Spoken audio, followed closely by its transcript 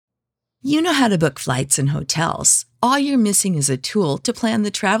You know how to book flights and hotels. All you're missing is a tool to plan the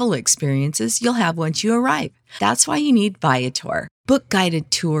travel experiences you'll have once you arrive. That's why you need Viator. Book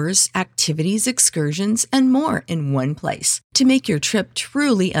guided tours, activities, excursions, and more in one place to make your trip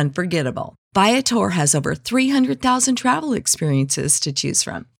truly unforgettable. Viator has over 300,000 travel experiences to choose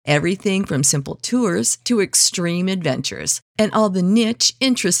from. Everything from simple tours to extreme adventures and all the niche,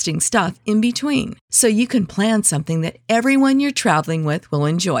 interesting stuff in between. So you can plan something that everyone you're traveling with will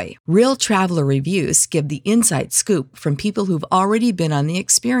enjoy. Real traveler reviews give the inside scoop from people who've already been on the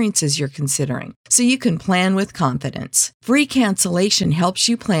experiences you're considering. So you can plan with confidence. Free cancellation helps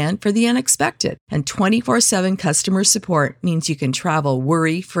you plan for the unexpected. And 24/7 customer support means you can travel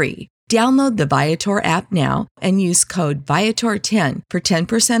worry-free. Download the Viator app now and use code Viator10 for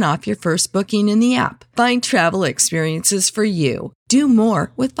 10% off your first booking in the app. Find travel experiences for you. Do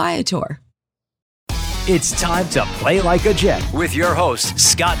more with Viator. It's time to Play Like a Jet with your host,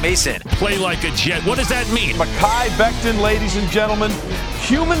 Scott Mason. Play like a Jet. What does that mean? Mekhi Becton, ladies and gentlemen.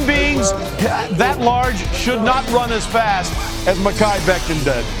 Human beings that large should not run as fast as Mekhi Becton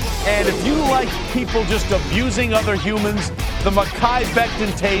did. And if you like people just abusing other humans, the Mekhi Becton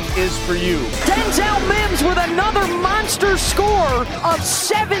tape is for you. Denzel Mims with another monster score of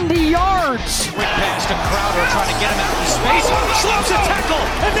 70 yards. Quick pass to Crowder, trying to get him out in space. Slips a tackle,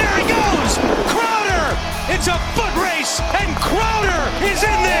 and there he goes. Crowder! It's a foot race, and Crowder is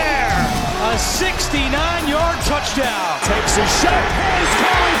in there. A 69-yard touchdown. Takes a shot. Has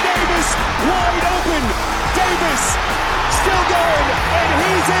Corey Davis wide open. Davis still going, and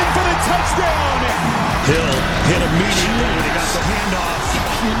he's in for the touchdown. Hill hit immediately when he got the handoff.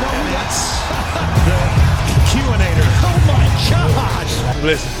 You know that's The Q-inator. oh my gosh.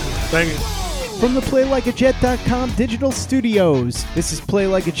 Listen, thank you. From the PlayLikeAJet.com digital studios, this is Play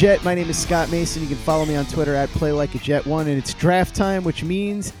Like a Jet. My name is Scott Mason. You can follow me on Twitter at PlayLikeAJet1, and it's draft time, which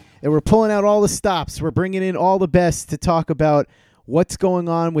means that we're pulling out all the stops. We're bringing in all the best to talk about what's going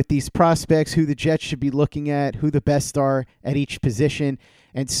on with these prospects, who the Jets should be looking at, who the best are at each position.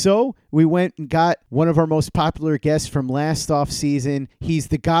 And so we went and got one of our most popular guests from last offseason. He's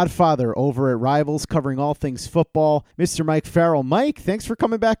the godfather over at Rivals, covering all things football, Mr. Mike Farrell. Mike, thanks for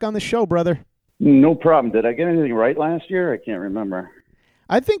coming back on the show, brother. No problem. Did I get anything right last year? I can't remember.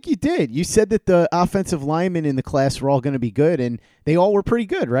 I think you did. You said that the offensive linemen in the class were all going to be good, and they all were pretty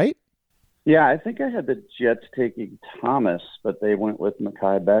good, right? Yeah, I think I had the Jets taking Thomas, but they went with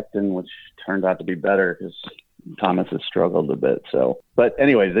Mekhi Becton, which turned out to be better because Thomas has struggled a bit. So, but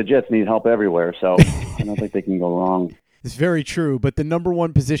anyways, the Jets need help everywhere, so I don't think they can go wrong. It's very true, but the number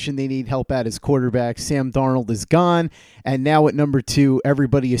one position they need help at is quarterback. Sam Darnold is gone, and now at number 2,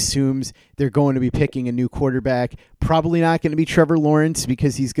 everybody assumes they're going to be picking a new quarterback. Probably not going to be Trevor Lawrence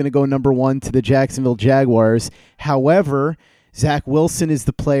because he's going to go number 1 to the Jacksonville Jaguars. However, Zach Wilson is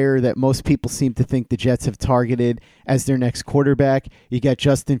the player that most people seem to think the Jets have targeted as their next quarterback. You got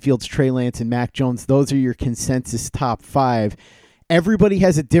Justin Fields, Trey Lance, and Mac Jones. Those are your consensus top 5. Everybody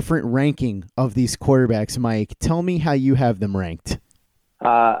has a different ranking of these quarterbacks, Mike. Tell me how you have them ranked.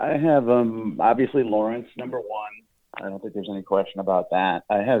 I have obviously Lawrence number 1. I don't think there's any question about that.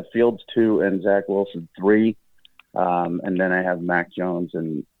 I have Fields 2 and Zach Wilson 3, and then I have Mac Jones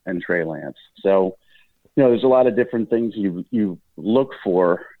and Trey Lance. So, you know, there's a lot of different things you look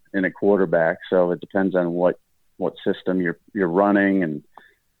for in a quarterback. So it depends on what system you're running, and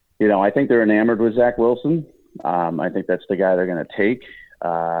you know, I think they're enamored with Zach Wilson. I think that's the guy they're going to take,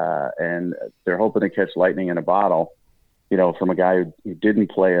 and they're hoping to catch lightning in a bottle, you know, from a guy who didn't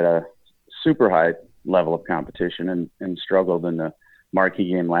play at a super high level of competition and struggled in the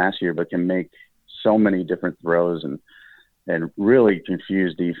marquee game last year, but can make so many different throws and really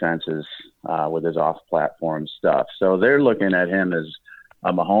confuse defenses with his off-platform stuff. So they're looking at him as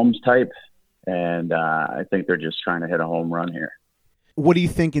a Mahomes type, and I think they're just trying to hit a home run here. What do you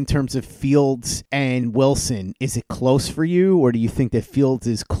think in terms of Fields and Wilson? Is it close for you, or do you think that Fields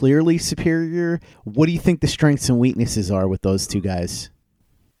is clearly superior? What do you think the strengths and weaknesses are with those two guys?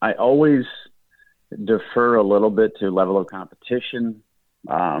 I always defer a little bit to level of competition.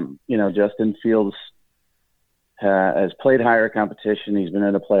 You know, Justin Fields has played higher competition. He's been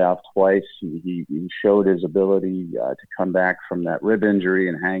in the playoff twice. He showed his ability to come back from that rib injury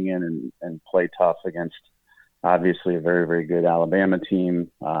and hang in and play tough against obviously a very, very good Alabama team.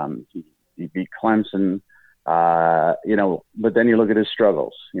 He beat Clemson, you know, but then you look at his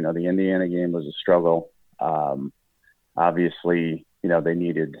struggles. You know, the Indiana game was a struggle. Obviously, you know, they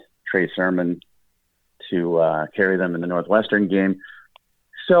needed Trey Sermon to carry them in the Northwestern game.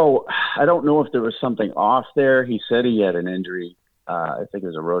 So I don't know if there was something off there. He said he had an injury. I think it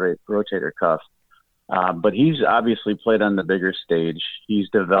was a rotator cuff. But he's obviously played on the bigger stage. He's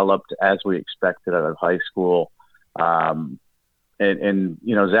developed as we expected out of high school. And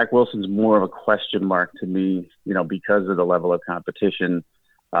Zach Wilson's more of a question mark to me, because of the level of competition.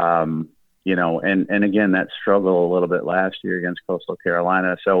 And again, that struggle a little bit last year against Coastal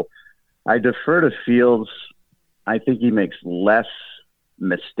Carolina. So I defer to Fields. I think he makes less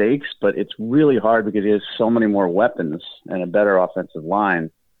mistakes, but it's really hard because he has so many more weapons and a better offensive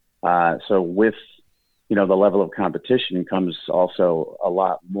line. So with, the level of competition comes also a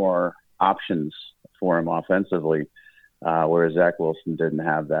lot more options for him offensively, whereas Zach Wilson didn't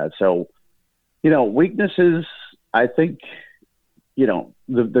have that. So, weaknesses, I think,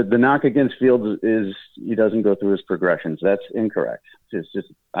 the knock against Fields is he doesn't go through his progressions. That's incorrect. It's just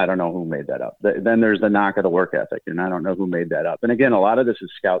I don't know who made that up. Then there's the knock of the work ethic, and I don't know who made that up. And again, a lot of this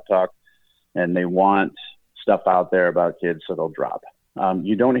is scout talk, and they want stuff out there about kids so they'll drop.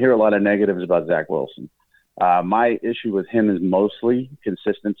 You don't hear a lot of negatives about Zach Wilson. My issue with him is mostly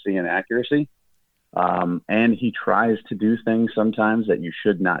consistency and accuracy, and he tries to do things sometimes that you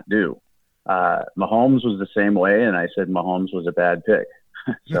should not do. Mahomes was the same way, and I said Mahomes was a bad pick.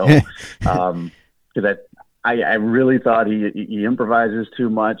 So, because I really thought he improvises too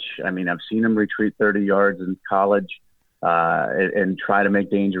much. I mean, I've seen him retreat 30 yards in college and try to make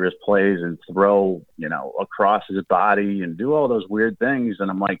dangerous plays and throw, across his body and do all those weird things.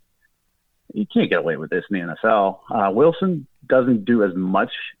 And I'm like, you can't get away with this in the NFL. Wilson doesn't do as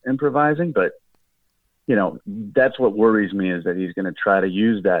much improvising, but that's what worries me is that he's going to try to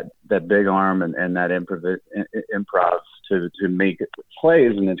use that big arm and that improv to make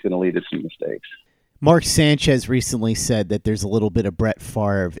plays, and it's going to lead to some mistakes. Mark Sanchez recently said that there's a little bit of Brett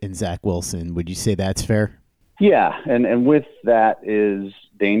Favre in Zach Wilson. Would you say that's fair? Yeah, and with that is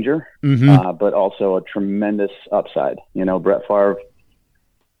danger, but also a tremendous upside. Brett Favre,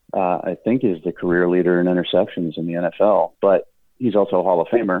 I think, is the career leader in interceptions in the NFL, but he's also a Hall of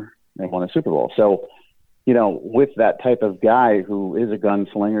Famer and won a Super Bowl. So, with that type of guy who is a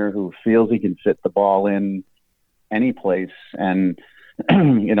gunslinger, who feels he can fit the ball in any place and,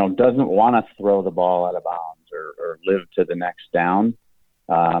 doesn't want to throw the ball out of bounds or live to the next down,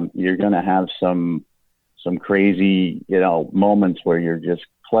 you're going to have some crazy, moments where you're just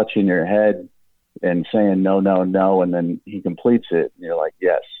clutching your head and saying, no, no, no. And then he completes it. And you're like,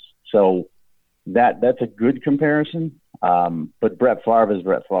 yes. So that's a good comparison. But Brett Favre is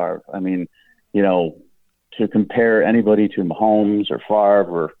Brett Favre. I mean, to compare anybody to Mahomes or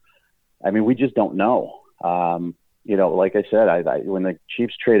Favre, we just don't know. Like I said, when the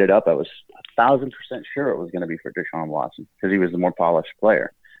Chiefs traded up, I was 1,000% sure it was going to be for Deshaun Watson because he was the more polished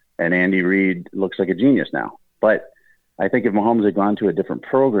player. And Andy Reid looks like a genius now. But I think if Mahomes had gone to a different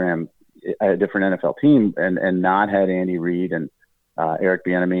program, a different NFL team, and not had Andy Reid and Eric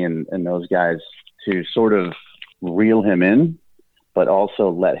Bieniemy and those guys to sort of reel him in, but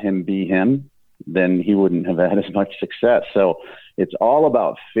also let him be him, then he wouldn't have had as much success. So it's all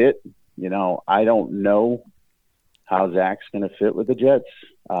about fit. I don't know how Zach's going to fit with the Jets.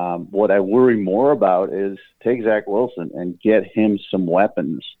 What I worry more about is take Zach Wilson and get him some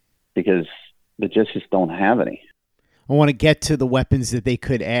weapons because the Jets just don't have any. I want to get to the weapons that they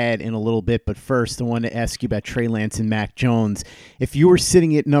could add in a little bit, but first I want to ask you about Trey Lance and Mac Jones. If you were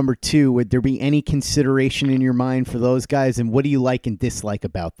sitting at number 2, would there be any consideration in your mind for those guys, and what do you like and dislike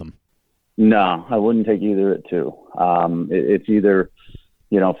about them? No, I wouldn't take either at 2. It's either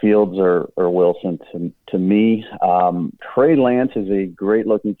Fields or Wilson to me. Trey Lance is a great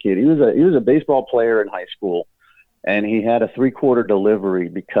looking kid. He was a baseball player in high school, and he had a 3-quarter delivery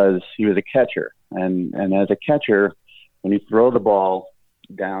because he was a catcher. And as a catcher, when you throw the ball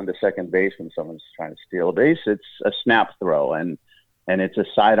down to second base when someone's trying to steal a base, it's a snap throw and it's a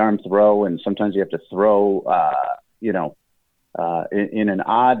sidearm throw, and sometimes you have to throw in an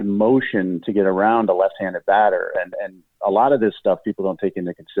odd motion to get around a left-handed batter. And a lot of this stuff people don't take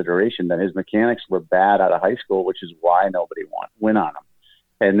into consideration, that his mechanics were bad out of high school, which is why nobody went on him.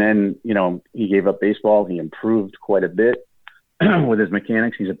 And then, he gave up baseball. He improved quite a bit with his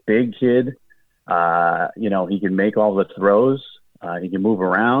mechanics. He's a big kid. He can make all the throws. He can move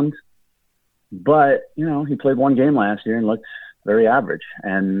around. But, he played one game last year and looked very average.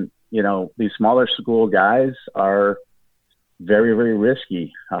 And, these smaller school guys are very, very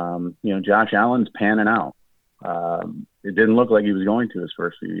risky. Josh Allen's panning out. It didn't look like he was going to his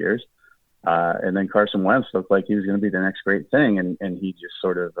first few years. And then Carson Wentz looked like he was going to be the next great thing, and he just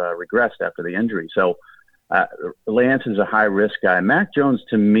sort of regressed after the injury. So Lance is a high-risk guy. Mac Jones,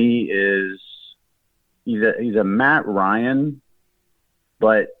 to me, he's a Matt Ryan,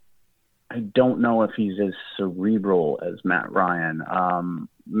 but I don't know if he's as cerebral as Matt Ryan.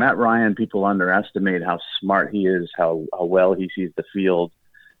 Matt Ryan, people underestimate how smart he is, how well he sees the field.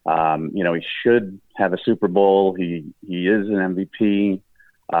 He should have a Super Bowl. He is an MVP.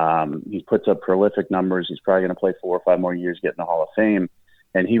 He puts up prolific numbers. He's probably going to play 4 or 5 more years, get in the Hall of Fame.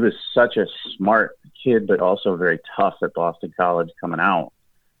 And he was such a smart kid, but also very tough at Boston College coming out.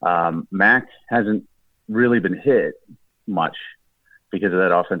 Mac hasn't really been hit much because of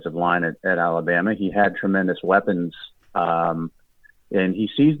that offensive line at Alabama. He had tremendous weapons, and he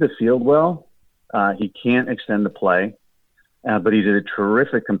sees the field well. He can't extend the play, but he's a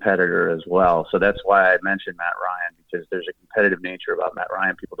terrific competitor as well. So that's why I mentioned Matt Ryan, because there's a competitive nature about Matt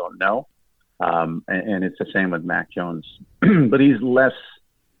Ryan people don't know, and it's the same with Mac Jones. But he's less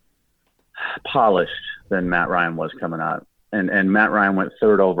polished than Matt Ryan was coming out. And Matt Ryan went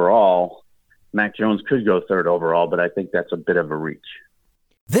 3rd overall. Mac Jones could go 3rd overall, but I think that's a bit of a reach.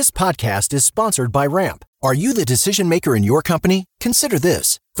 This podcast is sponsored by Ramp. Are you the decision maker in your company? Consider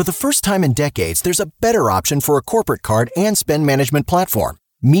this. For the first time in decades, there's a better option for a corporate card and spend management platform.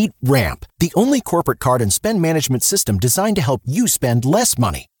 Meet Ramp, the only corporate card and spend management system designed to help you spend less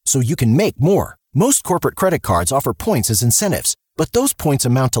money so you can make more. Most corporate credit cards offer points as incentives, but those points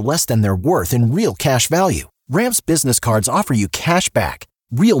amount to less than their worth in real cash value. Ramp's business cards offer you cash back,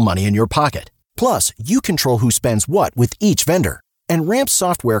 real money in your pocket. Plus, you control who spends what with each vendor. And Ramp's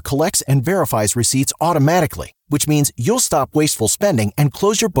software collects and verifies receipts automatically, which means you'll stop wasteful spending and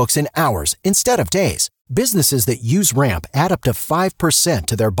close your books in hours instead of days. Businesses that use Ramp add up to 5%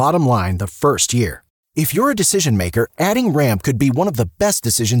 to their bottom line the first year. If you're a decision maker, adding Ramp could be one of the best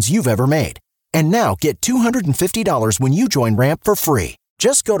decisions you've ever made. And now get $250 when you join Ramp for free.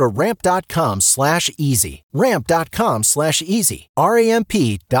 Just go to ramp.com/easy. Ramp.com/easy.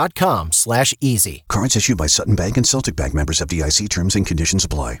 RAMP.com/easy. Cards issued by Sutton Bank and Celtic Bank, members FDIC. Terms and conditions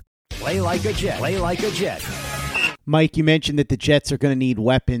apply. Play like a Jet. Play like a Jet. Mike, you mentioned that the Jets are going to need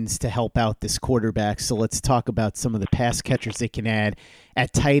weapons to help out this quarterback, so let's talk about some of the pass catchers they can add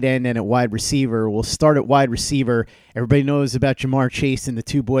at tight end and at wide receiver. We'll start at wide receiver. Everybody knows about Jamar Chase and the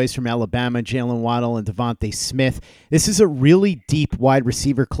 2 boys from Alabama, Jalen Waddle and Devontae Smith. This is a really deep wide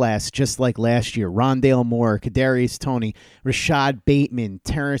receiver class, just like last year. Rondale Moore, Kadarius Toney, Rashad Bateman,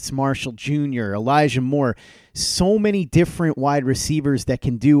 Terrace Marshall Jr., Elijah Moore. So many different wide receivers that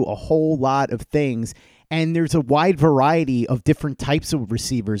can do a whole lot of things. And there's a wide variety of different types of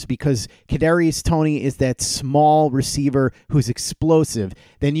receivers because Kadarius Toney is that small receiver who's explosive.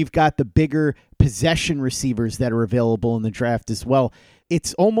 Then you've got the bigger possession receivers that are available in the draft as well.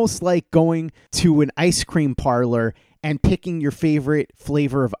 It's almost like going to an ice cream parlor and picking your favorite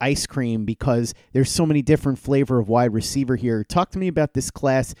flavor of ice cream because there's so many different flavor of wide receiver here. Talk to me about this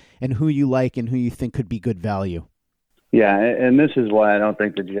class and who you like and who you think could be good value. Yeah, and this is why I don't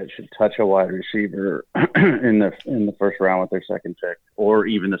think the Jets should touch a wide receiver in the first round with their second pick, or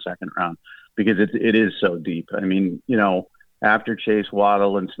even the second round, because it is so deep. I mean, after Chase,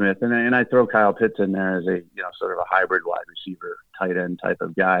 Waddle, and Smith, and I throw Kyle Pitts in there as a sort of a hybrid wide receiver, tight end type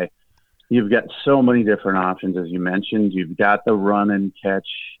of guy. You've got so many different options, as you mentioned. You've got the run and catch,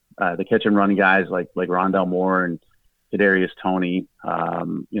 the catch and run guys like Rondale Moore and Kadarius Toney.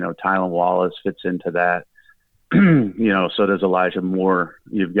 Tylan Wallace fits into that. So does Elijah Moore.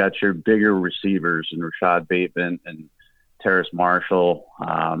 You've got your bigger receivers and Rashad Bateman and Terrace Marshall.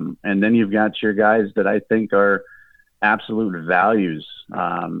 And then you've got your guys that I think are absolute values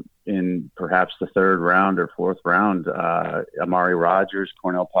in perhaps the 3rd round or 4th round. Amari Rodgers,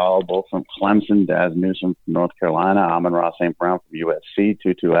 Cornell Powell, both from Clemson, Daz Newsome from North Carolina, Amon-Ra St. Brown from USC,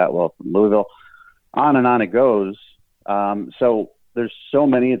 Tutu Atwell from Louisville. On and on it goes. So there's so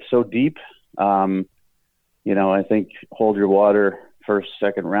many. It's so deep. I think hold your water 1st,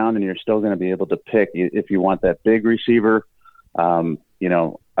 2nd round, and you're still going to be able to pick if you want that big receiver. A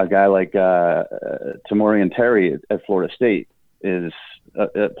guy like Tamorian Terry at Florida State is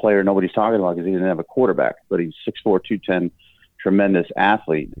a player nobody's talking about because he didn't have a quarterback, but he's 6'4", 210, tremendous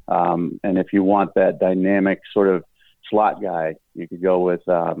athlete. And if you want that dynamic sort of slot guy, you could go with,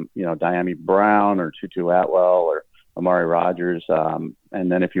 Diami Brown or Tutu Atwell or Amari Rodgers. And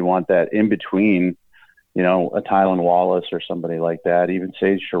then if you want that in between, a Tylan Wallace or somebody like that, even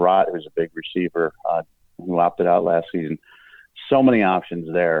Sage Surratt, who's a big receiver who opted out last season. So many options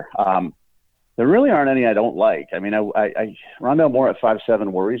there. There really aren't any I don't like. I mean, I Rondale Moore at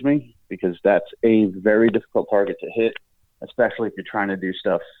 5'7" worries me because that's a very difficult target to hit, especially if you're trying to do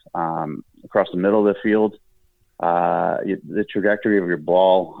stuff across the middle of the field. The trajectory of your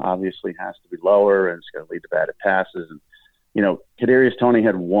ball obviously has to be lower, and it's going to lead to batted passes. And Kadarius Toney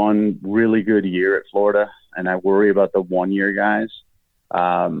had one really good year at Florida, and I worry about the 1-year guys.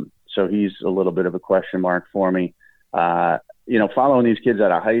 So he's a little bit of a question mark for me. following these kids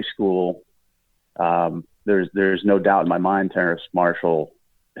out of high school, there's no doubt in my mind Terrace Marshall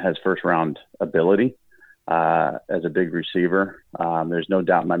has first-round ability as a big receiver. There's no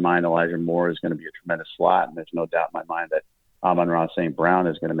doubt in my mind Elijah Moore is going to be a tremendous slot, and there's no doubt in my mind that Amon-Ra St. Brown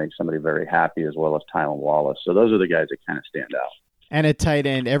is going to make somebody very happy, as well as Tylan Wallace. So those are the guys that kind of stand out. And at tight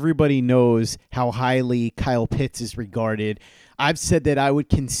end, everybody knows how highly Kyle Pitts is regarded. I've said that I would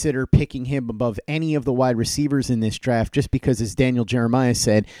consider picking him above any of the wide receivers in this draft just because, as Daniel Jeremiah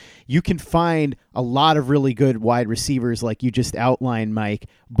said, you can find a lot of really good wide receivers like you just outlined, Mike.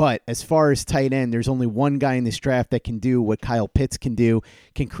 But as far as tight end, there's only one guy in this draft that can do what Kyle Pitts can do,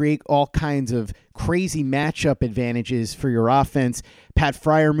 can create all kinds of crazy matchup advantages for your offense. Pat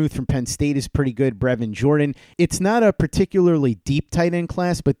Freiermuth from Penn State is pretty good. Brevin Jordan. It's not a particularly deep tight end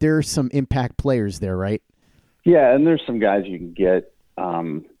class, but there are some impact players there, right? Yeah, and there's some guys you can get,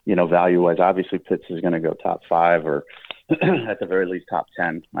 value-wise. Obviously, Pitts is going to go top 5 or at the very least top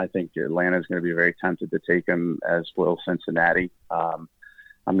 10. I think Atlanta is going to be very tempted to take him, as will Cincinnati. I'm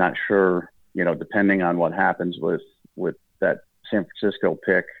not sure, depending on what happens with that San Francisco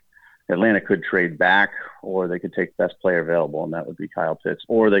pick, Atlanta could trade back, or they could take the best player available, and that would be Kyle Pitts,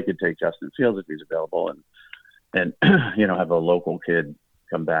 or they could take Justin Fields if he's available and have a local kid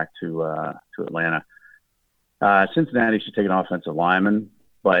come back to Atlanta. Cincinnati should take an offensive lineman,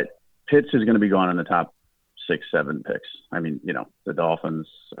 but Pitts is going to be gone in the top 6-7 picks. I mean, the Dolphins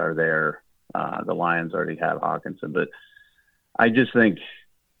are there. The Lions already have Hawkinson, but I just think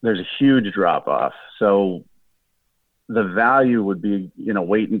there's a huge drop off. So the value would be,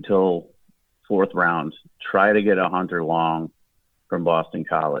 wait until 4th round, try to get a Hunter Long from Boston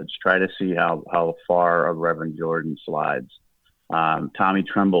College, try to see how far a Reverend Jordan slides. Tommy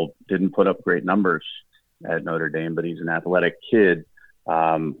Tremble didn't put up great numbers at Notre Dame, but he's an athletic kid,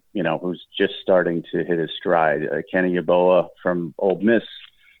 who's just starting to hit his stride. Kenny Yeboah from Ole Miss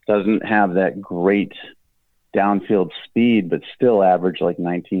doesn't have that great downfield speed, but still average like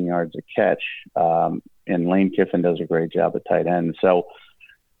 19 yards a catch. And Lane Kiffin does a great job at tight end. So,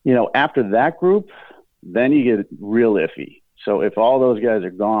 after that group, then you get real iffy. So if all those guys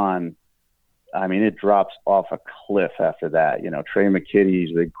are gone, I mean, it drops off a cliff after that. Trey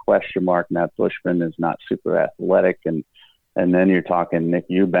McKitty's big question mark. Matt Bushman is not super athletic. And then you're talking Nick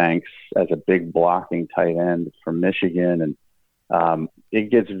Eubanks as a big blocking tight end from Michigan. And it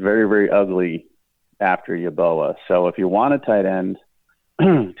gets very, very ugly after Yeboah. So if you want a tight end,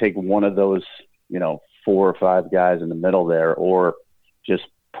 take one of those, 4 or 5 guys in the middle there, or just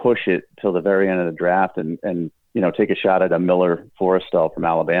push it till the very end of the draft and take a shot at a Miller Forrestal from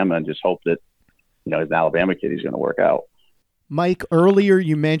Alabama and just hope that, he's an Alabama kid, he's going to work out. Mike, earlier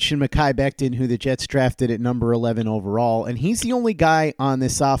you mentioned Mekhi Becton, who the Jets drafted at number 11 overall, and he's the only guy on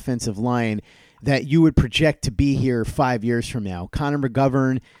this offensive line that you would project to be here 5 years from now. Connor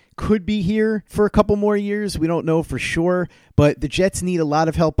McGovern could be here for a couple more years. We don't know for sure, but the Jets need a lot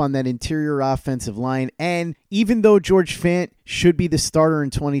of help on that interior offensive line. And even though George Fant should be the starter in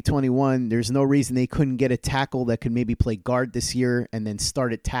 2021, there's no reason they couldn't get a tackle that could maybe play guard this year and then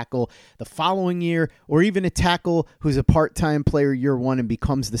start at tackle the following year, or even a tackle who's a part-time player year 1 and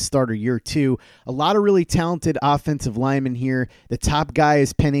becomes the starter year 2. A lot of really talented offensive linemen here. The top guy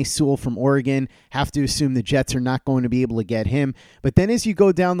is Penei Sewell from Oregon. Have to assume the Jets are not going to be able to get him. But then as you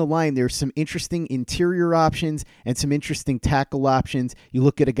go down the line, there's some interesting interior options and some interesting tackle options. You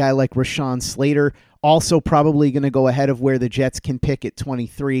look at a guy like Rashawn Slater, also probably going to go ahead of where the Jets can pick at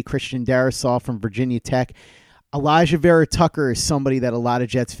 23. Christian Darrisaw from Virginia Tech. Elijah Vera Tucker is somebody that a lot of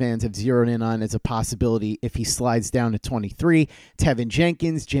Jets fans have zeroed in on as a possibility if he slides down to 23. Tevin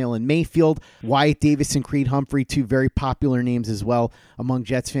Jenkins, Jalen Mayfield, Wyatt Davis, and Creed Humphrey, 2 very popular names as well among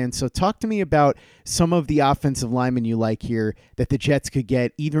Jets fans. So talk to me about some of the offensive linemen you like here that the Jets could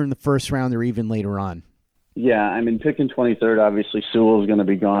get either in the first round or even later on. Yeah, I mean, picking 23rd, obviously Sewell is going to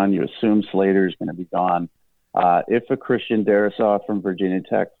be gone. You assume Slater is going to be gone. If a Christian Darrisaw from Virginia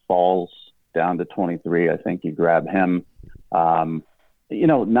Tech falls down to 23, I think you grab him.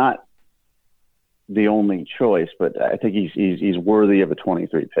 Not the only choice, but I think he's worthy of a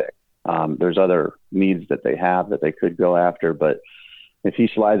 23 pick. There's other needs that they have that they could go after, but if he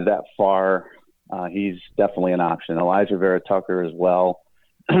slides that far, he's definitely an option. Elijah Vera Tucker as well,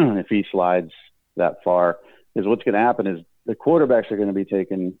 if he slides that far, is what's going to happen is the quarterbacks are going to be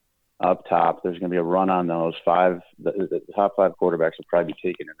taken up top. There's going to be a run on those 5. The top 5 quarterbacks will probably be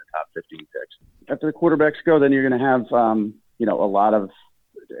taken in the top 15 picks. After the quarterbacks go, then you're going to have, a lot of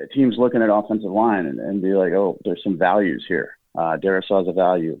teams looking at offensive line and be like, oh, there's some values here. Darrisaw's a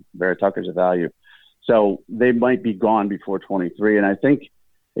value. Vera Tucker's a value. So they might be gone before 23. And I think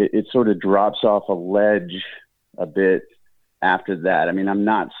it sort of drops off a ledge a bit after that. I mean, I'm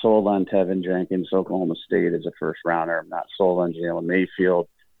not sold on Tevin Jenkins, Oklahoma State, as a first rounder. I'm not sold on Jalen Mayfield.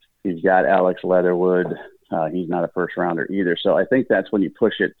 He's got Alex Leatherwood. He's not a first rounder either. So I think that's when you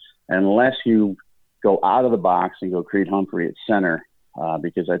push it, unless you go out of the box and go Creed Humphrey at center,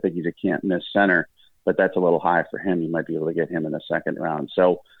 because I think he's a can't miss center, but that's a little high for him. You might be able to get him in the second round.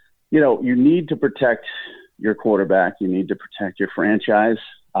 So, you need to protect your quarterback. You need to protect your franchise.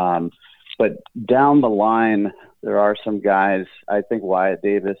 But down the line, there are some guys. I think Wyatt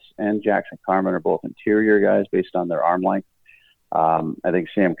Davis and Jackson Carman are both interior guys based on their arm length. I think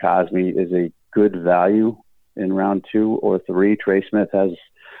Sam Cosmi is a good value in round 2 or 3. Trey Smith has,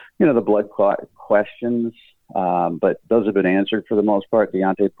 the blood clot questions, but those have been answered for the most part.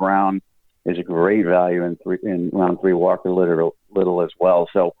 Deontay Brown is a great value in round 3. Walker Little as well.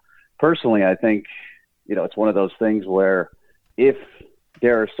 So personally, I think, it's one of those things where if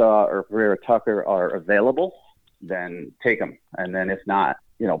Darrisaw or Pereira Tucker are available, then take them. And then if not,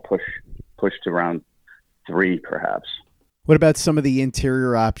 push to round 3 perhaps. What about some of the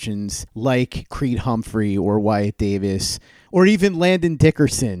interior options like Creed Humphrey or Wyatt Davis or even Landon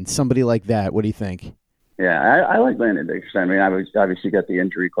Dickerson, somebody like that? What do you think? Yeah, I like Landon Dickerson. I mean, I obviously got the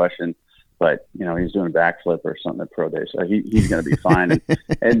injury question, but, he's doing a backflip or something at pro day, so he's going to be fine.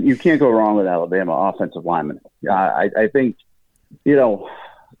 And you can't go wrong with Alabama offensive linemen. I think,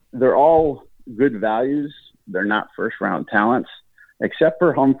 they're all good values. They're not first-round talents, except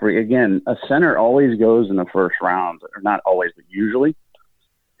for Humphrey. Again, a center always goes in the first round, or not always, but usually.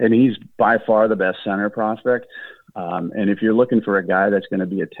 And he's by far the best center prospect. And if you're looking for a guy that's going to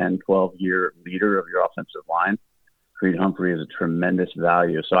be a 10, 12-year leader of your offensive line, Creed Humphrey is a tremendous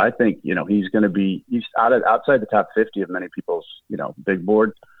value. So I think, he's going to be – he's outside the top 50 of many people's, big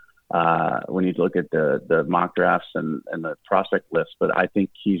board when you look at the mock drafts and the prospect list. But I think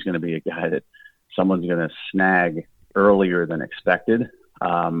he's going to be a guy that someone's going to snag earlier than expected.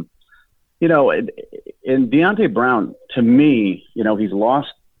 And Deontay Brown, to me, he's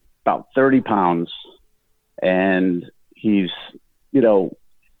lost about 30 pounds, and he's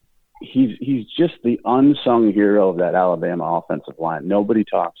just the unsung hero of that Alabama offensive line. Nobody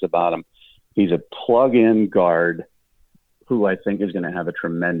talks about him. He's a plug-in guard who I think is going to have a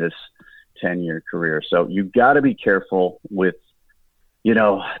tremendous 10-year career. So you've got to be careful with,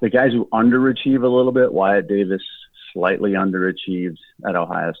 the guys who underachieve a little bit. Wyatt Davis slightly underachieved at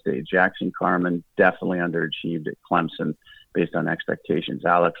Ohio State. Jackson Carman definitely underachieved at Clemson based on expectations.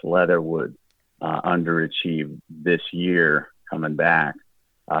 Alex Leatherwood underachieved this year coming back.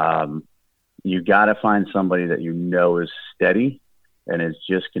 You got to find somebody that is steady and has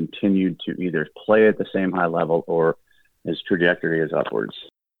just continued to either play at the same high level or his trajectory is upwards.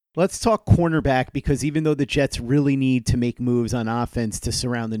 Let's talk cornerback, because even though the Jets really need to make moves on offense to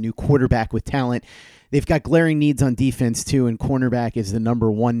surround the new quarterback with talent, they've got glaring needs on defense too, and cornerback is the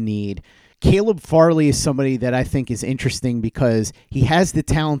number 1 need. Caleb Farley is somebody that I think is interesting because he has the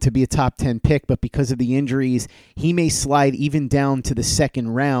talent to be a top 10 pick, but because of the injuries, he may slide even down to the second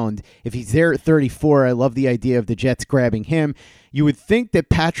round. If he's there at 34, I love the idea of the Jets grabbing him. You would think that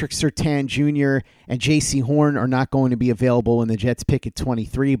Patrick Surtain Jr. and J.C. Horn are not going to be available when the Jets pick at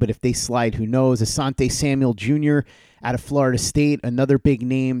 23, but if they slide, who knows? Asante Samuel Jr. out of Florida State, another big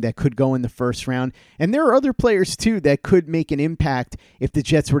name that could go in the first round. And there are other players, too, that could make an impact if the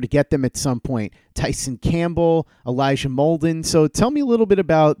Jets were to get them at some point. Tyson Campbell, Elijah Molden. So tell me a little bit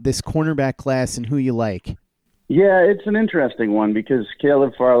about this cornerback class and who you like. Yeah, it's an interesting one because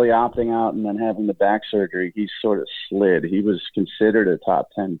Caleb Farley opting out and then having the back surgery, he sort of slid. He was considered a top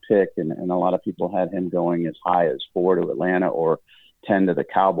 10 pick, and a lot of people had him going as high as 4 to Atlanta or 10 to the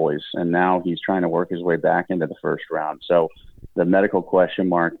Cowboys, and now he's trying to work his way back into the first round. So the medical question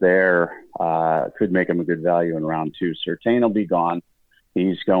mark there could make him a good value in round 2. Surtain will be gone.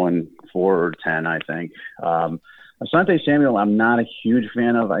 He's going 4 or 10, I think. Asante Samuel, I'm not a huge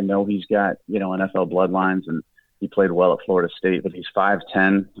fan of. I know he's got, NFL bloodlines, and he played well at Florida State, but he's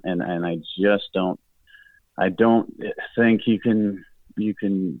 5'10", and I just don't think you can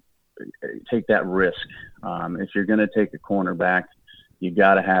take that risk. If you're going to take a cornerback, you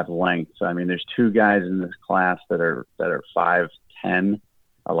got to have length. I mean, there's 2 guys in this class that are 5'10",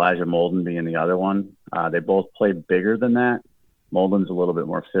 Elijah Molden being the other one. They both play bigger than that. Molden's a little bit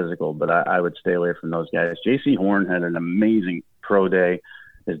more physical, but I would stay away from those guys. J.C. Horn had an amazing pro day.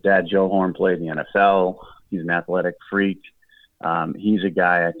 His dad, Joe Horn, played in the NFL. He's an athletic freak. He's a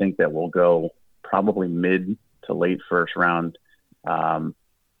guy I think that will go probably mid to late first round. And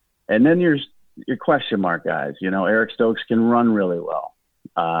then your question mark guys. Eric Stokes can run really well,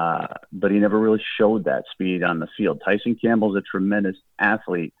 but he never really showed that speed on the field. Tyson Campbell's a tremendous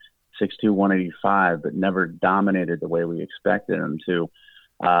athlete. 6'2", 185, but never dominated the way we expected him to.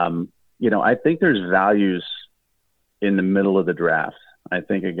 I think there's values in the middle of the draft. I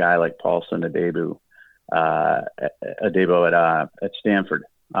think a guy like Paulson Adebo at Stanford.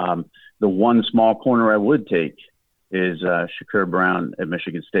 The one small corner I would take is Shakur Brown at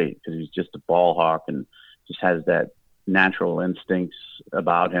Michigan State, because he's just a ball hawk and just has that natural instincts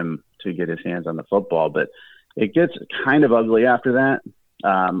about him to get his hands on the football. But it gets kind of ugly after that.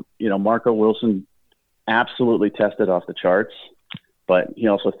 Marco Wilson absolutely tested off the charts, but he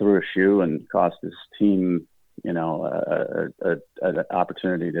also threw a shoe and cost his team, an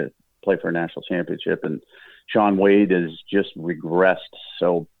opportunity to play for a national championship. And Sean Wade has just regressed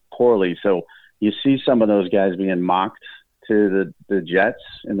so poorly. So you see some of those guys being mocked to the Jets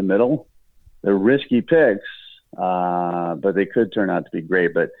in the middle. They're risky picks, but they could turn out to be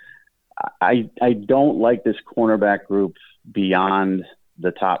great. But I don't like this cornerback group beyond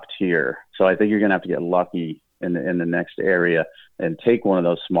the top tier. So I think you're going to have to get lucky in the next area and take one of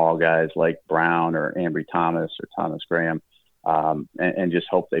those small guys like Brown or Ambry Thomas or Thomas Graham, and just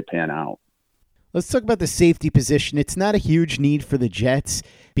hope they pan out. Let's talk about the safety position. It's not a huge need for the Jets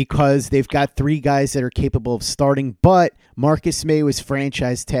because they've got 3 guys that are capable of starting, but Marcus May was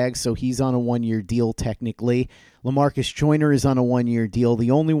franchise tagged, so he's on a 1-year deal technically. LaMarcus Joyner is on a 1-year deal.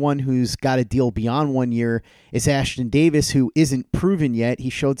 The only one who's got a deal beyond 1 year is Ashton Davis, who isn't proven yet. He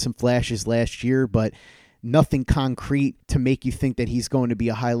showed some flashes last year, but nothing concrete to make you think that he's going to be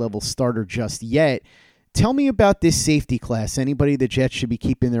a high-level starter just yet. Tell me about this safety class. Anybody the Jets should be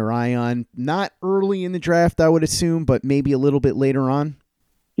keeping their eye on? Not early in the draft, I would assume, but maybe a little bit later on.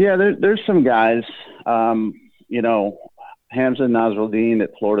 Yeah, there's some guys. Hamza Nasruddin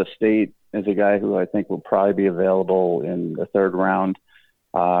at Florida State is a guy who I think will probably be available in the 3rd round.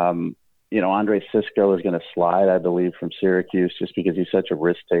 Andre Sisco is going to slide, I believe, from Syracuse just because he's such a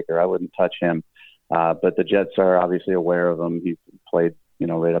risk taker. I wouldn't touch him. But the Jets are obviously aware of him. He played,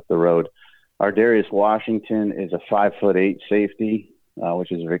 right up the road. Ardarius Washington is a 5'8" safety,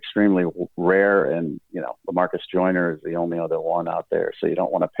 which is extremely rare. And, LaMarcus Joyner is the only other one out there. So you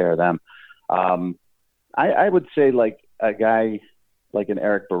don't want to pair them. I would say like a guy like an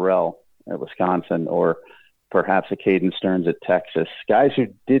Eric Burrell at Wisconsin, or perhaps a Caden Stearns at Texas, guys who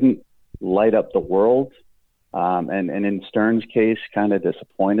didn't light up the world. And in Stearns' case, kind of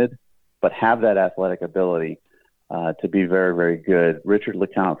disappointed, but have that athletic ability to be very, very good. Richard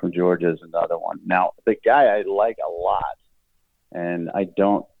LeCounte from Georgia is another one. Now, the guy I like a lot, and I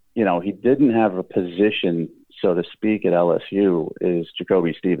don't, he didn't have a position, so to speak, at LSU, is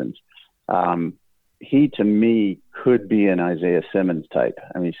Jacoby Stevens. He, to me, could be an Isaiah Simmons type.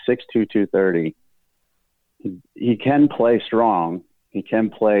 I mean, 6'2", 230. He can play strong. He can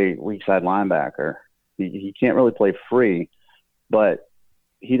play weak side linebacker. He can't really play free, but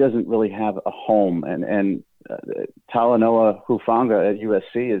he doesn't really have a home. And Talanoa Hufanga at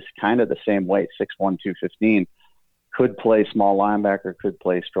USC is kind of the same weight, 6'1", 215. Could play small linebacker, could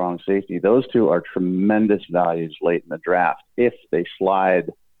play strong safety. Those two are tremendous values late in the draft if they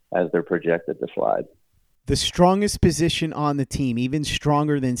slide as they're projected to slide. The strongest position on the team, even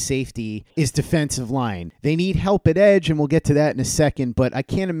stronger than safety, is defensive line. They need help at edge, and we'll get to that in a second, but I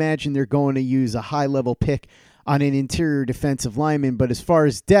can't imagine they're going to use a high-level pick on an interior defensive lineman. But as far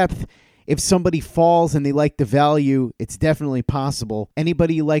as depth, if somebody falls and they like the value, it's definitely possible.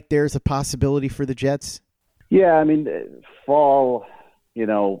 Anybody you like there is a possibility for the Jets? Yeah, I mean, fall,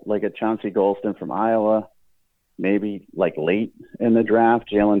 like a Chauncey Golston from Iowa, maybe like late in the draft.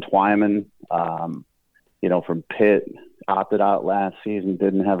 Jalen Twyman, from Pitt, opted out last season,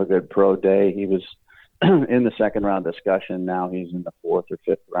 didn't have a good pro day. He was in the 2nd round discussion. Now he's in the 4th or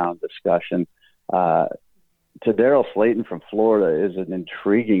 5th round discussion. Daryl Slayton from Florida is an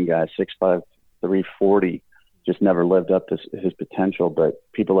intriguing guy, 6'5", 340, just never lived up to his potential, but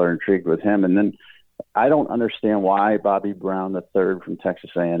people are intrigued with him. And then I don't understand why Bobby Brown III from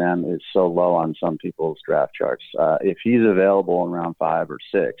Texas A&M is so low on some people's draft charts. If he's available in round 5 or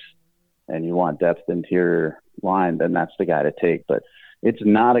 6 and you want depth interior line, then that's the guy to take. But it's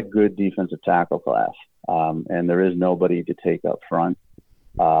not a good defensive tackle class, and there is nobody to take up front.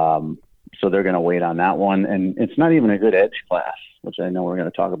 So they're going to wait on that one. And it's not even a good edge class, which I know we're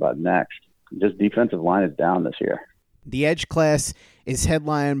going to talk about next. Just defensive line is down this year. The edge class is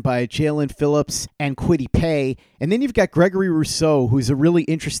headlined by Jalen Phillips and Kwity Paye. And then you've got Gregory Rousseau, who's a really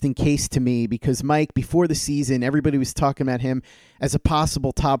interesting case to me because, Mike, before the season, everybody was talking about him as a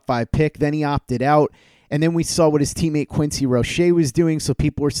possible top 5 pick. Then he opted out. And then we saw what his teammate Quincy Roche was doing, so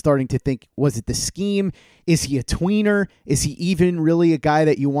people were starting to think, was it the scheme? Is he a tweener? Is he even really a guy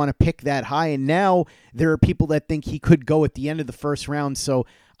that you want to pick that high? And now there are people that think he could go at the end of the 1st round, so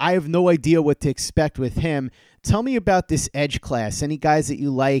I have no idea what to expect with him. Tell me about this edge class. Any guys that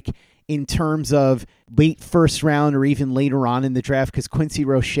you like in terms of late first round or even later on in the draft? Because Quincy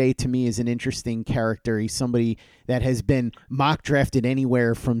Roche, to me, is an interesting character. He's somebody that has been mock drafted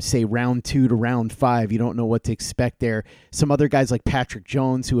anywhere from, say, round 2 to round 5. You don't know what to expect there. Some other guys like Patrick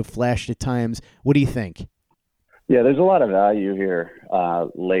Jones who have flashed at times. What do you think? Yeah, there's a lot of value here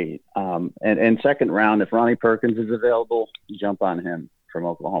late. And second round, if Ronnie Perkins is available, jump on him from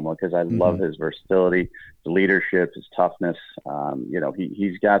Oklahoma, because I love his versatility, his leadership, his toughness.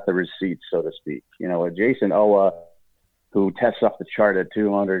 He's got the receipts, so to speak. Jason Owa, who tests off the chart at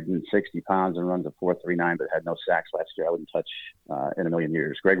 260 pounds and runs a 4.39, but had no sacks last year, I wouldn't touch in a million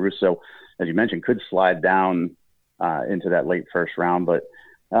years. Greg Russo, as you mentioned, could slide down into that late first round, but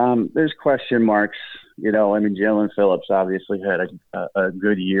there's question marks. Jalen Phillips obviously had a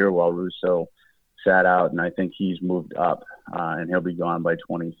good year while Russo sat out, and I think he's moved up, and he'll be gone by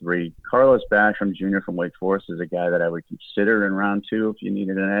 23. Carlos Basham Jr. from Wake Forest is a guy that I would consider in round 2 if you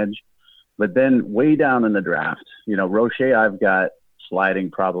needed an edge. But then way down in the draft, Roche I've got sliding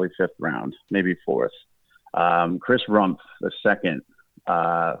probably 5th round, maybe 4th. Chris Rumpf, the second,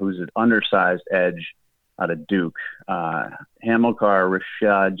 who's an undersized edge out of Duke. Hamilcar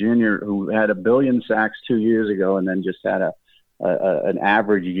Rashad Jr., who had 1 billion sacks 2 years ago and then just had an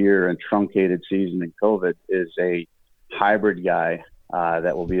average year and truncated season in COVID, is a hybrid guy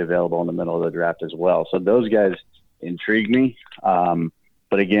that will be available in the middle of the draft as well. So those guys intrigue me.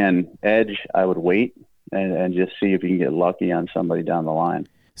 But again, edge, I would wait and just see if you can get lucky on somebody down the line.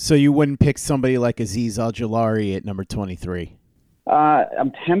 So you wouldn't pick somebody like Azeez Al-Jilari at number 23?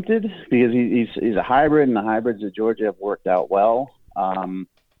 I'm tempted because he's a hybrid, and the hybrids at Georgia have worked out well.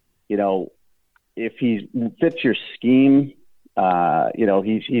 If he fits your scheme,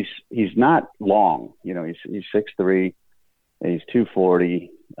 he's not long. He's 6'3", he's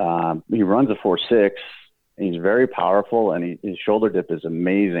 240. He runs a 4.6. He's very powerful, and his shoulder dip is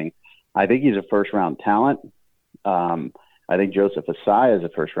amazing. I think he's a first-round talent. I think Joseph Asai is a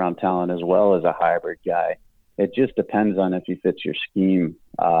first-round talent as well as a hybrid guy. It just depends on if he fits your scheme,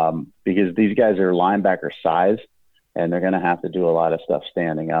 because these guys are linebacker size, and they're going to have to do a lot of stuff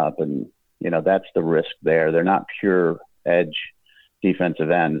standing up, and that's the risk there. They're not pure edge defensive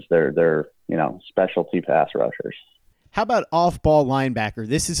ends. They're specialty pass rushers. How about off-ball linebacker?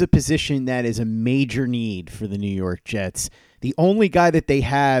 This is a position that is a major need for the New York Jets. The only guy that they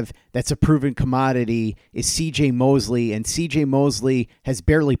have that's a proven commodity is C.J. Mosley, and C.J. Mosley has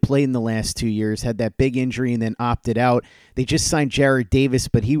barely played in the last 2 years, had that big injury and then opted out. They just signed Jared Davis,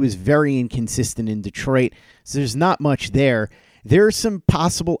 but he was very inconsistent in Detroit, so there's not much there. There are some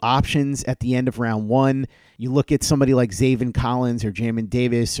possible options at the end of round 1. You look at somebody like Zaven Collins or Jamin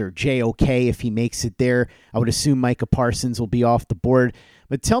Davis or J.O.K. if he makes it there. I would assume Micah Parsons will be off the board.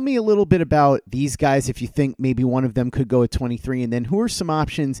 But tell me a little bit about these guys if you think maybe one of them could go at 23, and then who are some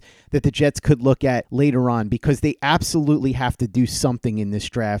options that the Jets could look at later on, because they absolutely have to do something in this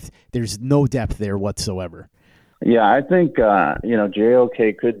draft. There's no depth there whatsoever. Yeah, I think,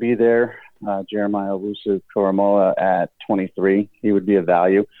 J.O.K. could be there. Jeremiah Owusu-Koramoah at 23. He would be a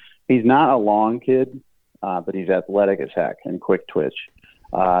value. He's not a long kid, but he's athletic as heck and quick twitch.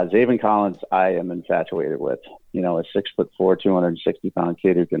 Zaven Collins, I am infatuated with. A 6'4", 260-pound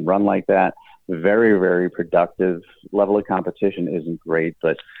kid who can run like that. Very, very productive. Level of competition isn't great,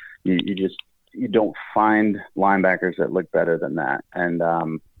 but you don't find linebackers that look better than that. And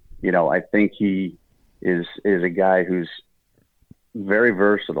I think he is a guy who's very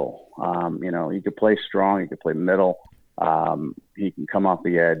versatile. He could play strong, he could play middle, he can come off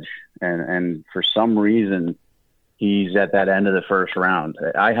the edge, and for some reason he's at that end of the first round.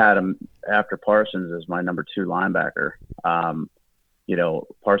 I had him after Parsons as my number 2 linebacker.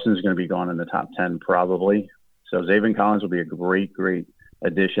 Parsons is going to be gone in the top 10 probably, so Zaven Collins will be a great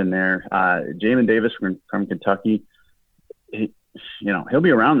addition there. Jamin Davis from Kentucky, he'll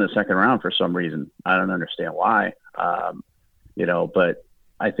be around the second round for some reason. I don't understand why. But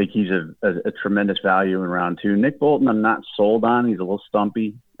I think he's a tremendous value in round 2. Nick Bolton, I'm not sold on. He's a little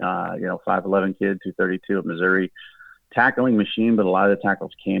stumpy, 5'11" kid, 232 at Missouri. Tackling machine, but a lot of the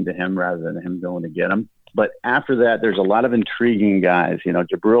tackles came to him rather than him going to get them. But after that, there's a lot of intriguing guys.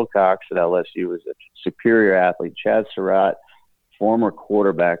 Jabril Cox at LSU was a superior athlete. Chad Surratt, former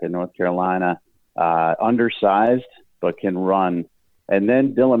quarterback at North Carolina, undersized, but can run. And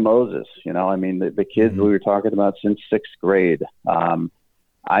then Dylan Moses, the kids we were talking about since 6th grade.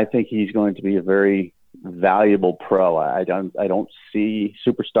 I think he's going to be a very valuable pro. I don't see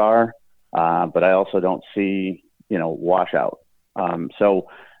superstar, but I also don't see, washout. So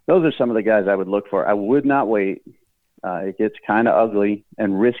those are some of the guys I would look for. I would not wait. it gets kind of ugly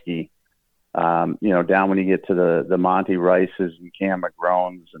and risky. Down when you get to the Monty Rices and Cam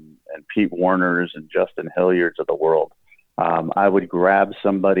McGrones and Pete Warners and Justin Hilliards of the world. I would grab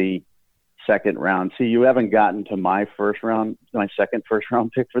somebody second round. See, you haven't gotten to my second first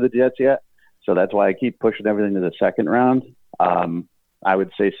round pick for the Jets yet. So that's why I keep pushing everything to the second round. I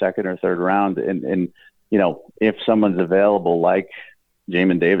would say second or third round. And if someone's available like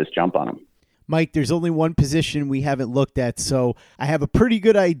Jamin Davis, jump on him. Mike, there's only one position we haven't looked at, so I have a pretty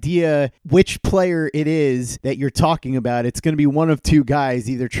good idea which player it is that you're talking about. It's going to be one of two guys,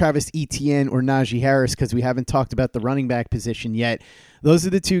 either Travis Etienne or Najee Harris, because we haven't talked about the running back position yet. Those are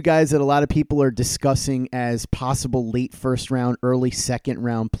the two guys that a lot of people are discussing as possible late first round, early second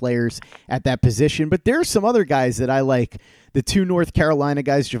round players at that position. But there are some other guys that I like. The two North Carolina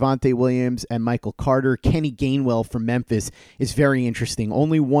guys, Javonte Williams and Michael Carter. Kenny Gainwell from Memphis is very interesting.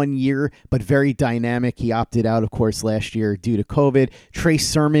 Only 1 year, but very dynamic. He opted out, of course, last year due to COVID. Trey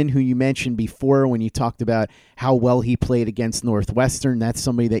Sermon, who you mentioned before when you talked about how well he played against Northwestern. That's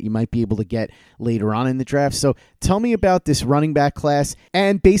somebody that you might be able to get later on in the draft. So tell me about this running back class.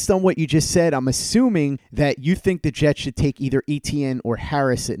 And based on what you just said, I'm assuming that you think the Jets should take either Etienne or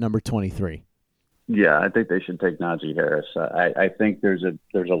Harris at number 23. Yeah, I think they should take Najee Harris. I think there's a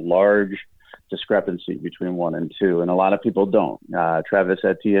large discrepancy between 1 and 2, and a lot of people don't. Travis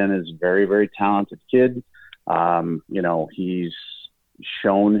Etienne is a very, very talented kid. He's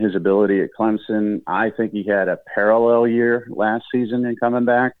shown his ability at Clemson. I think he had a parallel year last season in coming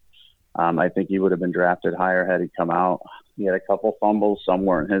back. I think he would have been drafted higher had he come out. He had a couple fumbles. Some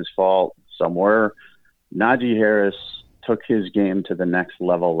weren't his fault. Some were. Najee Harris took his game to the next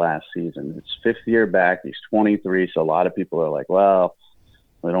level last season. It's 5th year back. He's 23, so a lot of people are like, well,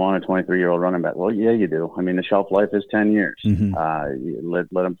 we don't want a 23-year-old running back. Well, yeah, you do. I mean, the shelf life is 10 years. Mm-hmm.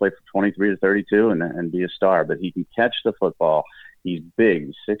 Let him play from 23 to 32 and be a star. But he can catch the football. He's big.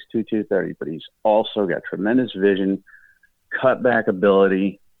 He's 6'2", 230, but he's also got tremendous vision, cutback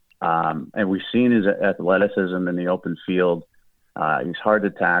ability, and we've seen his athleticism in the open field. He's hard to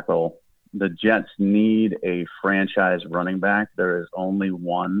tackle. The Jets need a franchise running back. There is only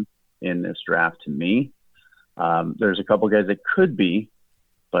one in this draft to me. There's a couple guys that could be,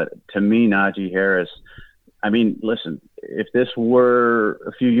 but to me, Najee Harris, I mean, listen, if this were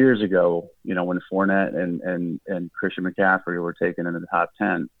a few years ago, when Fournette and Christian McCaffrey were taken in the top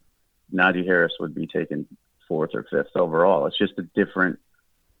 10, Najee Harris would be taken 4th or 5th overall. It's just a different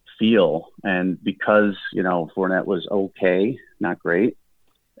feel. And because, Fournette was okay, not great,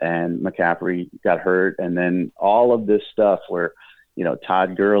 and McCaffrey got hurt, and then all of this stuff where,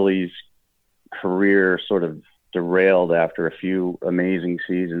 Todd Gurley's career sort of derailed after a few amazing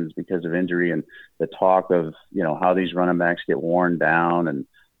seasons because of injury, and the talk of, how these running backs get worn down.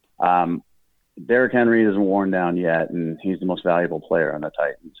 And Derrick Henry isn't worn down yet, and he's the most valuable player on the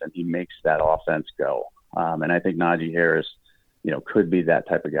Titans, and he makes that offense go. And I think Najee Harris, could be that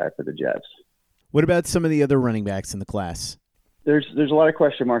type of guy for the Jets. What about some of the other running backs in the class? There's a lot of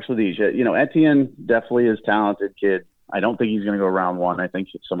question marks with each. Etienne definitely is a talented kid. I don't think he's going to go round 1. I think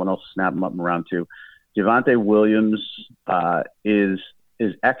someone else will snap him up in round 2. Javonte Williams is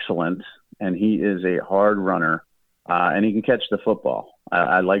excellent, and he is a hard runner, and he can catch the football.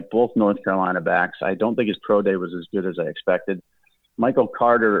 I like both North Carolina backs. I don't think his pro day was as good as I expected. Michael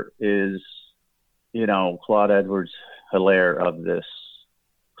Carter is, Claude Edwards-Helaire of this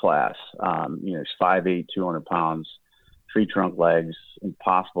class. He's 5'8", 200 pounds. Tree trunk legs,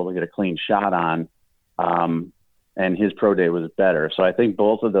 impossible to get a clean shot on. And his pro day was better. So I think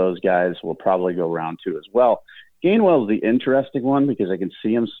both of those guys will probably go round 2 as well. Gainwell is the interesting one because I can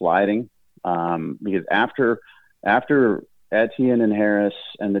see him sliding. Because after Etienne and Harris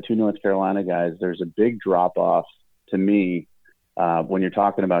and the two North Carolina guys, there's a big drop-off to me when you're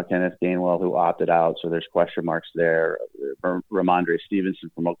talking about Kenneth Gainwell, who opted out. So there's question marks there. Ramondre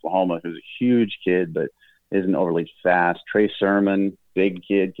Stevenson from Oklahoma, who's a huge kid, but isn't overly fast. Trey Sermon, big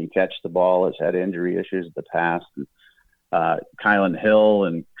kid, can catch the ball, has had injury issues in the past. And, Kylan Hill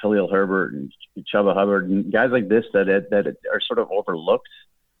and Khalil Herbert and Chuba Hubbard and guys like this that are sort of overlooked.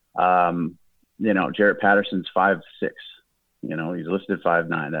 Jarrett Patterson's 5'6". He's listed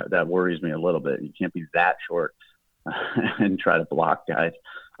 5'9". That worries me a little bit. You can't be that short and try to block guys.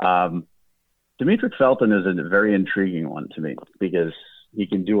 Demetric Felton is a very intriguing one to me because he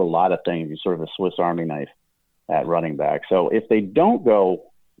can do a lot of things. He's sort of a Swiss Army knife at running back. So if they don't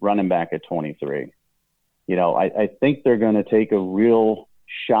go running back at 23, I think they're going to take a real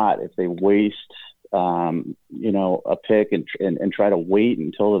shot if they waste, a pick and try to wait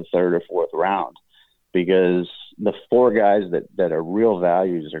until the 3rd or 4th round, because the 4 guys that are real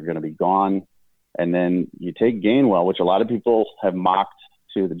values are going to be gone. And then you take Gainwell, which a lot of people have mocked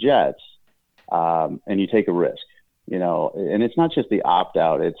to the Jets, and you take a risk, and it's not just the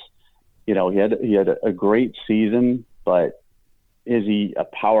opt-out. It's, he had a great season, but is he a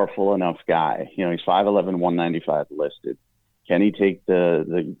powerful enough guy? He's 5'11", 195 listed. Can he take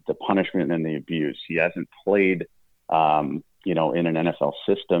the punishment and the abuse? He hasn't played, in an NFL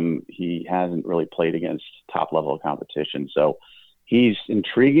system. He hasn't really played against top-level competition. So he's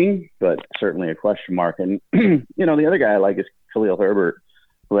intriguing, but certainly a question mark. And, the other guy I like is Khalil Herbert,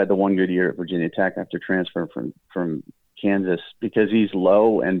 who had the one good year at Virginia Tech after transferring from Kansas, because he's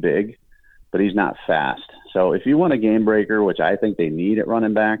low and big, but he's not fast. So if you want a game breaker, which I think they need at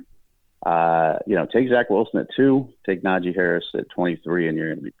running back, take Zach Wilson at 2, take Najee Harris at 23, and you're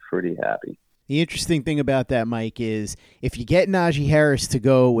going to be pretty happy. The interesting thing about that, Mike, is if you get Najee Harris to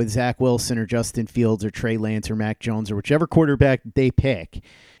go with Zach Wilson or Justin Fields or Trey Lance or Mac Jones or whichever quarterback they pick,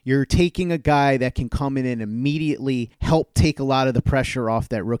 you're taking a guy that can come in and immediately help take a lot of the pressure off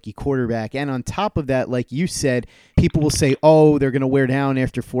that rookie quarterback. And on top of that, like you said, people will say, oh, they're going to wear down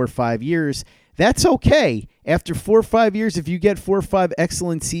after 4 or 5 years. That's okay. After 4 or 5 years, if you get 4 or 5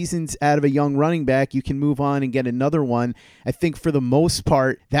 excellent seasons out of a young running back, you can move on and get another one. I think for the most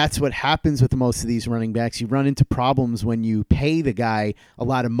part, that's what happens with most of these running backs. You run into problems when you pay the guy a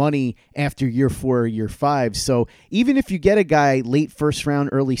lot of money after year 4 or year 5. So even if you get a guy late first round,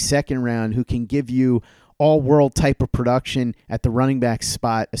 early second round who can give you all-world type of production at the running back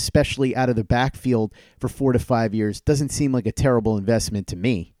spot, especially out of the backfield for 4 to 5 years, doesn't seem like a terrible investment to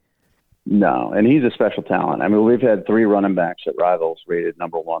me. No, and he's a special talent. I mean, we've had 3 running backs at Rivals rated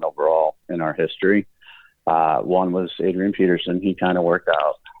number 1 overall in our history. One was Adrian Peterson. He kind of worked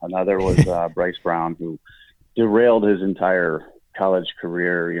out. Another was Bryce Brown, who derailed his entire college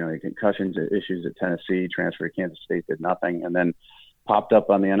career. He had concussion issues at Tennessee, transferred to Kansas State, did nothing, and then popped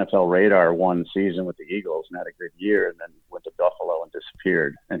up on the NFL radar one season with the Eagles and had a good year, and then went to Buffalo and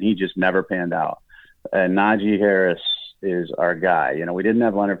disappeared. And he just never panned out. And Najee Harris is our guy. We didn't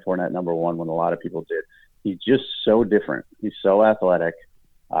have Leonard Fournette number 1 when a lot of people did. He's just so different. He's so athletic.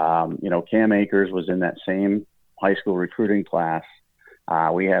 Cam Akers was in that same high school recruiting class.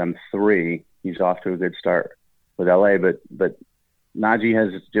 We had him 3. He's off to a good start with LA, but Najee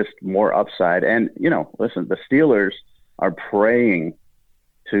has just more upside. And, listen, the Steelers are praying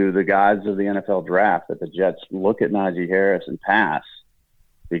to the gods of the NFL draft that the Jets look at Najee Harris and pass,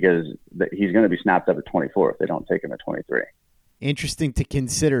 because he's going to be snapped up at 24 if they don't take him at 23. Interesting to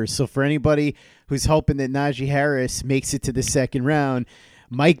consider. So for anybody who's hoping that Najee Harris makes it to the second round,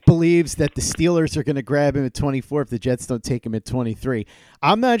 Mike believes that the Steelers are going to grab him at 24 if the Jets don't take him at 23.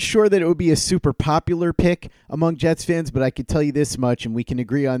 I'm not sure that it would be a super popular pick among Jets fans, but I can tell you this much, and we can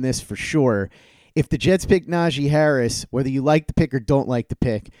agree on this for sure. If the Jets pick Najee Harris, whether you like the pick or don't like the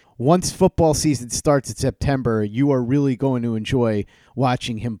pick, once football season starts in September, you are really going to enjoy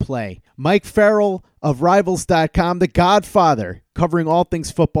watching him play. Mike Farrell of Rivals.com, the Godfather, covering all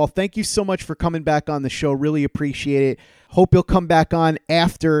things football. Thank you so much for coming back on the show. Really appreciate it. Hope you'll come back on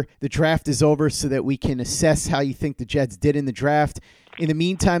after the draft is over so that we can assess how you think the Jets did in the draft. In the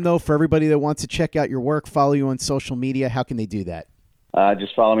meantime, though, for everybody that wants to check out your work, follow you on social media, how can they do that?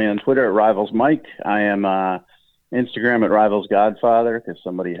 Just follow me on Twitter at Rivals Mike. I am Instagram at Rivals Godfather, because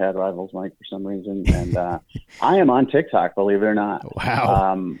somebody had Rivals Mike for some reason. And I am on TikTok, believe it or not.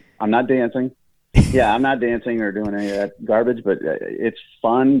 Wow. I'm not dancing. Yeah, I'm not dancing or doing any of that garbage, but it's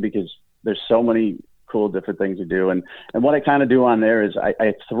fun because there's so many cool different things to do. And what I kind of do on there is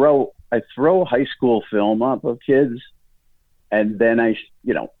I throw high school film up of kids, and then I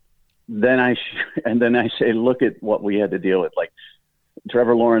say, look at what we had to deal with. Like,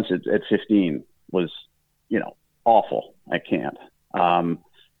 Trevor Lawrence at 15 was, awful at camp.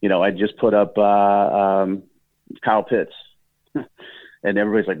 I just put up Kyle Pitts, and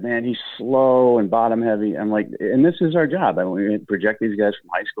everybody's like, man, he's slow and bottom heavy. I'm like, and this is our job. I mean, we project these guys from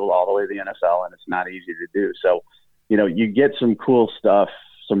high school all the way to the NFL, and it's not easy to do. So, you get some cool stuff,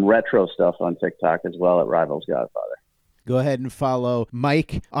 some retro stuff on TikTok as well at Rivals Godfather. Go ahead and follow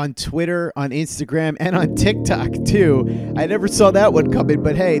Mike on Twitter, on Instagram, and on TikTok, too. I never saw that one coming,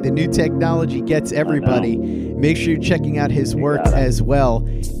 but hey, the new technology gets everybody. Make sure you're checking out his work as well.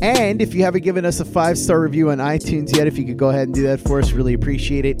 And if you haven't given us a 5-star review on iTunes yet, if you could go ahead and do that for us, really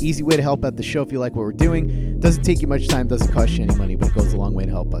appreciate it. Easy way to help out the show if you like what we're doing. Doesn't take you much time, doesn't cost you any money, but it goes a long way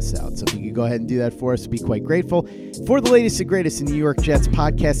to help us out. So if you could go ahead and do that for us, we'd be quite grateful. For the latest and greatest in New York Jets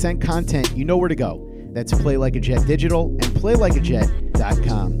podcasts and content, you know where to go. That's Play Like a Jet Digital and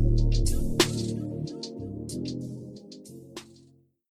PlayLikeAJet.com.